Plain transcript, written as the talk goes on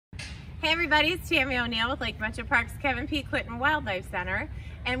Hey everybody, it's Tammy O'Neill with Lake Metro Parks Kevin P. Clinton Wildlife Center,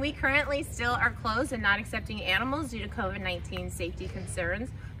 and we currently still are closed and not accepting animals due to COVID-19 safety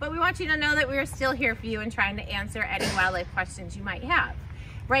concerns, but we want you to know that we are still here for you and trying to answer any wildlife questions you might have.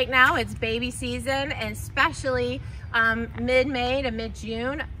 Right now it's baby season, and especially mid-May to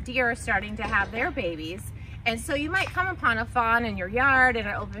mid-June, deer are starting to have their babies. And so you might come upon a fawn in your yard, in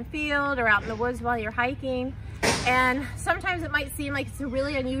an open field, or out in the woods while you're hiking. And sometimes it might seem like it's a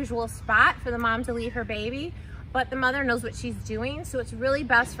really unusual spot for the mom to leave her baby, but the mother knows what she's doing, so it's really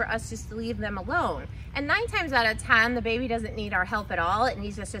best for us just to leave them alone. And 9 times out of 10, the baby doesn't need our help at all. It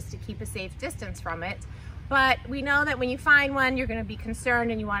needs us just to keep a safe distance from it. But we know that when you find one, you're gonna be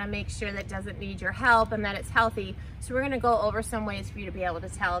concerned and you wanna make sure that it doesn't need your help and that it's healthy. So we're gonna go over some ways for you to be able to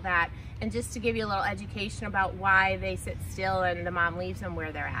tell that, and just to give you a little education about why they sit still and the mom leaves them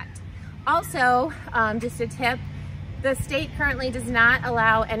where they're at. Also, just a tip, the state currently does not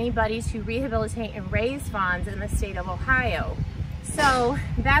allow anybody to rehabilitate and raise fawns in the state of Ohio. So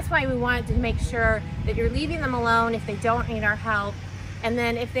that's why we wanted to make sure that you're leaving them alone if they don't need our help. And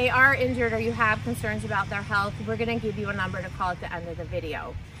then if they are injured or you have concerns about their health, we're gonna give you a number to call at the end of the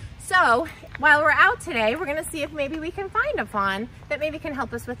video. So while we're out today, we're gonna see if maybe we can find a fawn that maybe can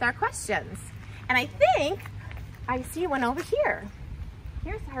help us with our questions. And I think I see one over here.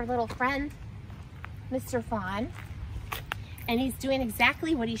 Here's our little friend, Mr. Fawn. And he's doing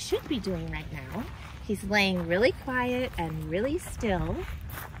exactly what he should be doing right now. He's laying really quiet and really still.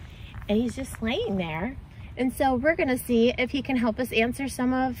 And he's just laying there. And so we're gonna see if he can help us answer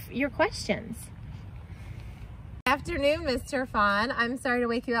some of your questions. Good afternoon, Mr. Fawn. I'm sorry to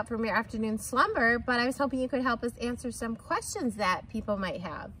wake you up from your afternoon slumber, but I was hoping you could help us answer some questions that people might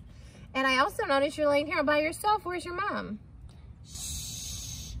have. And I also noticed you're laying here by yourself. Where's your mom? Shh.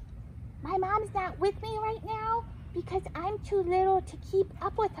 My mom's not with me right now because I'm too little to keep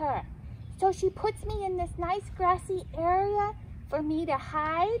up with her. So she puts me in this nice grassy area for me to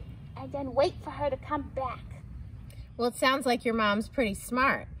hide and then wait for her to come back. Well, it sounds like your mom's pretty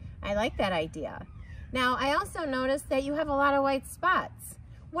smart. I like that idea. Now, I also noticed that you have a lot of white spots.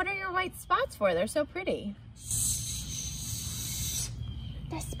 What are your white spots for? They're so pretty. Shh.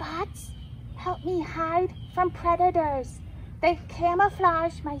 The spots help me hide from predators. They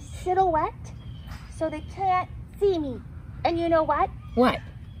camouflage my silhouette so they can't see me. And you know what? What?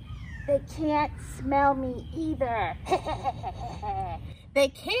 They can't smell me either. They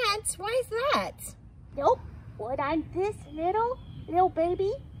can't? Why is that? Nope. When I'm this little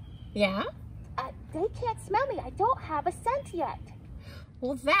baby, yeah? They can't smell me. I don't have a scent yet.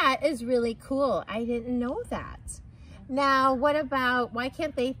 Well, that is really cool. I didn't know that. Now, what about, why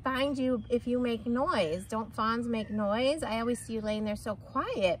can't they find you if you make noise? Don't fawns make noise? I always see you laying there so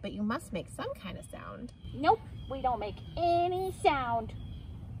quiet, but you must make some kind of sound. Nope, we don't make any sound.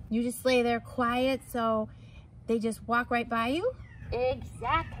 You just lay there quiet, so they just walk right by you?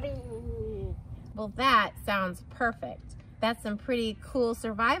 Exactly. Well, that sounds perfect. That's some pretty cool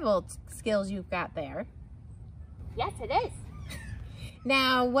survival skills you've got there. Yes, it is.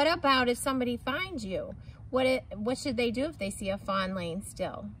 Now, what about if somebody finds you? What should they do if they see a fawn laying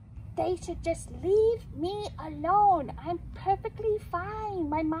still? They should just leave me alone. I'm perfectly fine.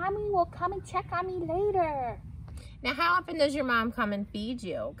 My mommy will come and check on me later. Now, how often does your mom come and feed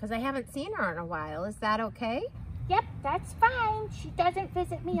you? Because I haven't seen her in a while. Is that okay? Yep, that's fine. She doesn't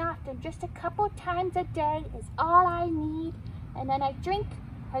visit me often. Just a couple times a day is all I need. And then I drink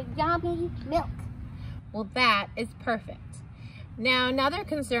her yummy milk. Well, that is perfect. Now, another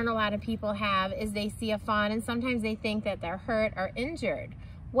concern a lot of people have is they see a fawn and sometimes they think that they're hurt or injured.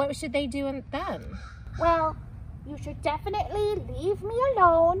 What should they do then? Well, you should definitely leave me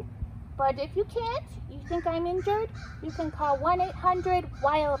alone. But if you can't, you think I'm injured, you can call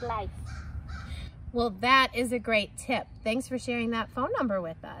 1-800-WILDLIFE. Well, that is a great tip. Thanks for sharing that phone number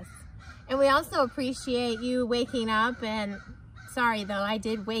with us. And we also appreciate you waking up, and sorry though, I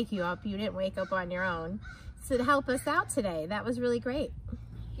did wake you up. You didn't wake up on your own. So to help us out today, that was really great.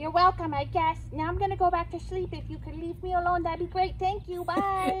 You're welcome, I guess. Now I'm gonna go back to sleep. If you could leave me alone, that'd be great. Thank you,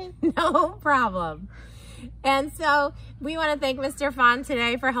 bye. No problem. And so we want to thank Mr. Fawn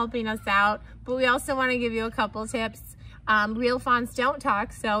today for helping us out, but we also want to give you a couple tips. Real fawns don't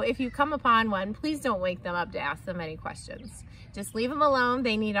talk, so if you come upon one, please don't wake them up to ask them any questions. Just leave them alone.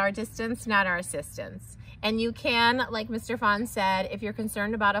 They need our distance, not our assistance. And you can, like Mr. Fawn said, if you're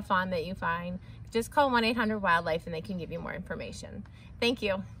concerned about a fawn that you find, just call 1-800-WILDLIFE and they can give you more information. Thank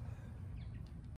you.